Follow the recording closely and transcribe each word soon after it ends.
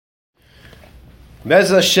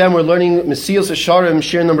Bez Hashem, we're learning Mesilas Yesharim,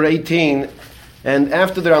 shir number 18, and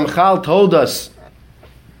after the Ramchal told us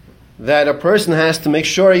that a person has to make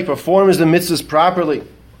sure he performs the mitzvahs properly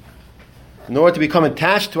in order to become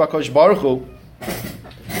attached to HaKadosh Baruch Hu,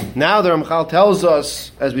 now the Ramchal tells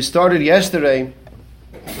us, as we started yesterday,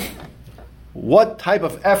 what type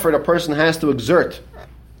of effort a person has to exert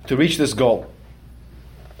to reach this goal.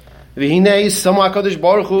 HaKadosh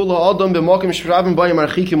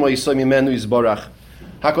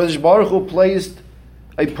Baruch Hu placed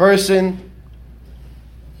a person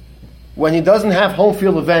when he doesn't have home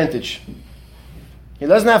field advantage. He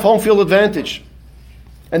doesn't have home field advantage.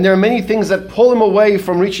 And there are many things that pull him away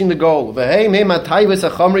from reaching the goal. And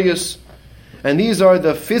these are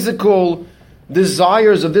the physical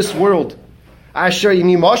desires of this world.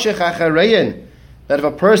 That if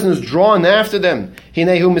a person is drawn after them, he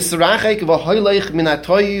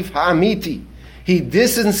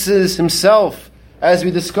distances himself, as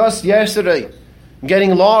we discussed yesterday,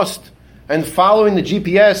 getting lost and following the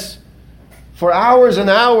GPS for hours and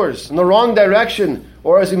hours in the wrong direction,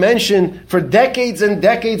 or as we mentioned, for decades and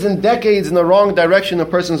decades and decades in the wrong direction in a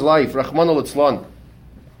person's life. Rahmanul Itzlan.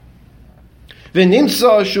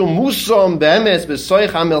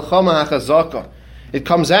 It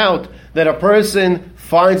comes out that a person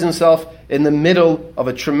finds himself in the middle of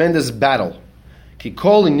a tremendous battle.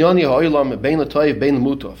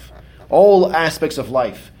 All aspects of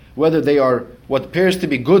life, whether they are what appears to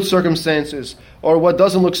be good circumstances or what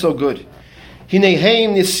doesn't look so good. They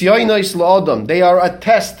are a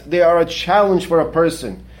test, they are a challenge for a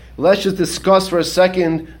person. Let's just discuss for a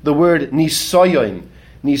second the word nisayon.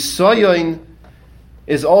 Nisayon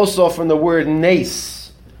is also from the word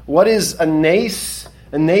nes. What is a nes?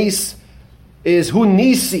 A nes is hu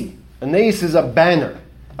nisi. A nes is a banner,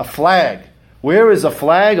 a flag. Where is a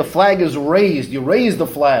flag? A flag is raised. You raise the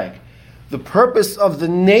flag. The purpose of the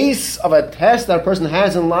nes, of a test that a person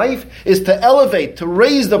has in life, is to elevate, to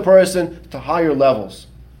raise the person to higher levels.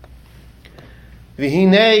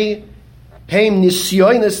 V'hinei heim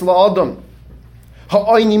nisyonis la'adam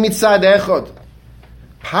ha'oini mitzad echad.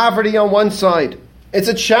 Poverty on one side. It's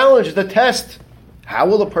a challenge, it's a test. How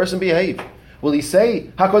will the person behave? Will he say,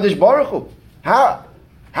 HaKadosh Baruch Hu? How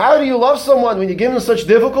do you love someone when you give him such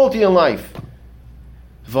difficulty in life?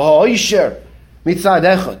 V'ha'isher mitzad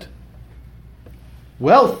echad.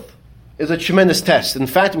 Wealth is a tremendous test. In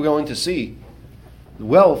fact, we're going to see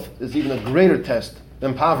wealth is even a greater test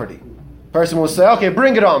than poverty. A person will say, okay,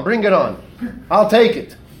 bring it on. I'll take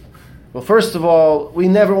it. Well, first of all, we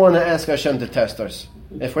never want to ask Hashem to test us.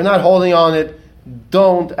 If we're not holding on it,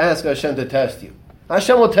 don't ask Hashem to test you.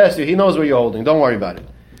 Hashem will test you. He knows where you're holding. Don't worry about it.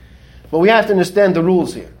 But we have to understand the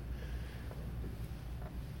rules here.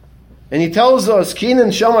 And he tells us,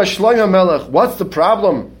 Kinan Shama Shloim HaMelech, what's the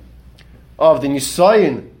problem of the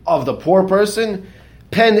nisayon of the poor person?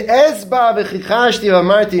 Pen ezba v'chichashti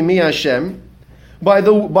v'amarti mi Hashem. By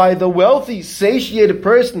the wealthy, satiated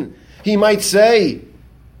person, he might say,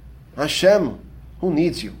 Hashem, who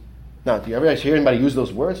needs you? Now, do you ever hear anybody use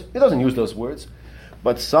those words? He doesn't use those words.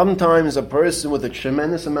 But sometimes a person with a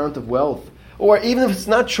tremendous amount of wealth, or even if it's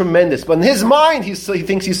not tremendous, but in his mind he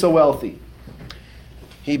thinks he's so wealthy,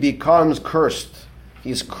 he becomes cursed.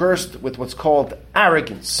 He's cursed with what's called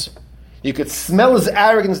arrogance. You could smell his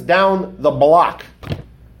arrogance down the block.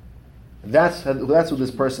 That's who this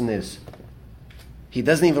person is. He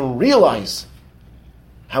doesn't even realize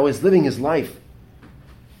how he's living his life.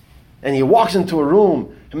 And he walks into a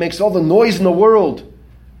room and makes all the noise in the world.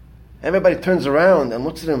 Everybody turns around and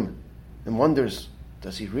looks at him and wonders,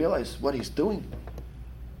 does he realize what he's doing?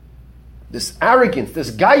 This arrogance, this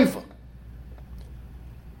gaiva.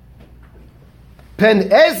 Pen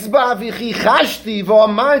ezba v'chichashti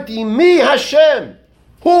v'amarti mi Hashem.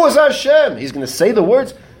 Who is Hashem? He's going to say the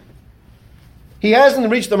words. He hasn't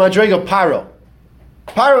reached the madrega of Paro.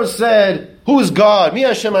 Paro said, who is God? Mi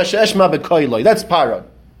Hashem Eshma b'koiloi. That's Paro.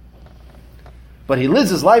 But he lives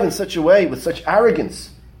his life in such a way, with such arrogance,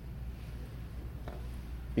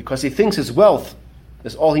 because he thinks his wealth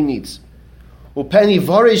is all he needs. Upeni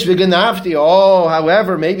vorish v'genavti. Oh,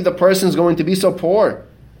 however, maybe the person is going to be so poor,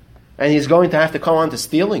 and he's going to have to come on to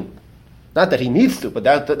stealing. Not that he needs to, but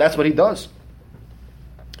that's what he does.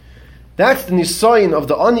 That's the nisayon of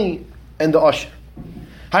the ani and the asher.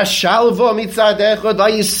 Hashalva mitzad echad,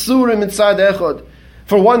 vayisurim mitzad echad.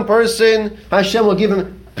 For one person, Hashem will give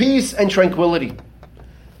him peace and tranquility.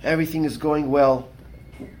 Everything is going well.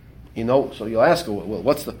 You know, so you'll ask, well,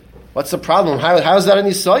 what's the problem? How is that a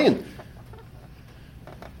nisayon?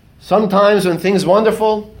 Sometimes when things are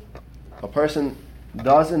wonderful, a person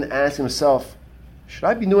doesn't ask himself, should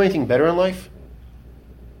I be doing anything better in life?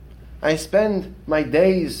 I spend my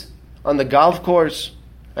days on the golf course.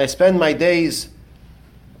 I spend my days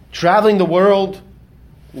traveling the world.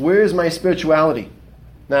 Where's my spirituality?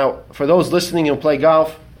 Now, for those listening who play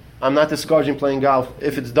golf, I'm not discouraging playing golf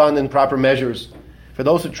if it's done in proper measures. For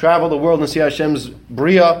those who travel the world and see Hashem's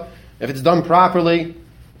bria, if it's done properly,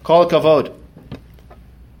 kol kavod.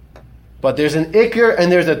 But there's an ikr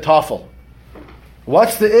and there's a tafel.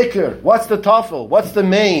 What's the ikr? What's the tafel? What's the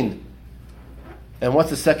main? And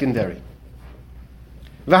what's the secondary?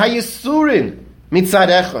 V'hayisurin mitzad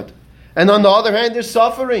echad. And on the other hand, there's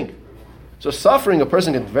suffering. So suffering, a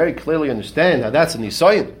person can very clearly understand how that's a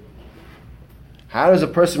nisayon. How does a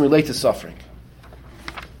person relate to suffering?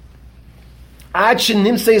 To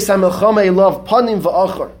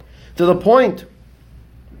the point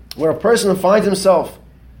where a person finds himself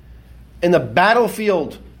in a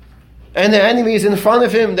battlefield and the enemy is in front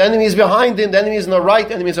of him, the enemy is behind him, the enemy is on the right,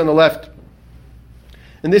 the enemy is on the left.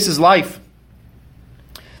 And this is life.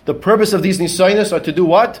 The purpose of these nisayonos are to do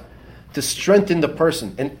what? To strengthen the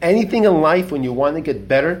person. And anything in life, when you want to get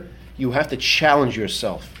better, you have to challenge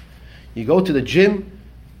yourself. You go to the gym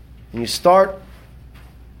and you start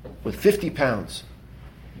with 50 pounds.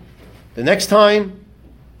 The next time,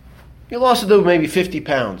 you'll also do maybe 50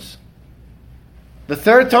 pounds. The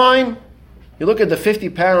third time, you look at the 50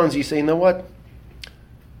 pounds, you say, you know what?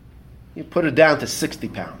 You put it down to 60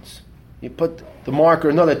 pounds. You put the marker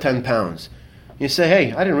another 10 pounds. You say,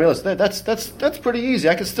 hey, I didn't realize that's pretty easy.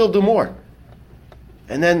 I can still do more.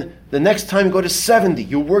 And then the next time you go to 70,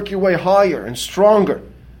 you work your way higher and stronger.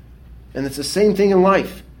 And it's the same thing in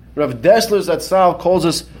life. Rav Dessler Zatzal calls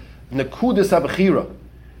us Nekudas HaBechira,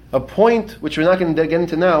 a point, which we're not going to get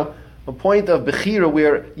into now, a point of Bechira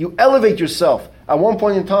where you elevate yourself. At one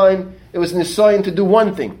point in time, it was nisayon to do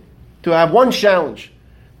one thing, to have one challenge.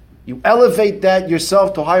 You elevate that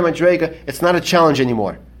yourself to higher madrega, it's not a challenge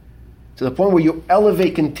anymore. To the point where you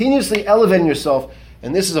elevate, continuously elevating yourself.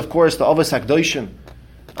 And this is, of course, the Avos HaKdoshim,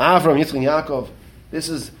 Avram, Yitzchak, and Yaakov. This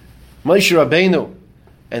is Moshe Rabbeinu.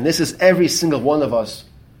 And this is every single one of us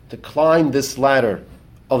to climb this ladder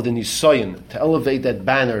of the nisayon, to elevate that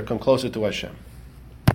banner, come closer to Hashem.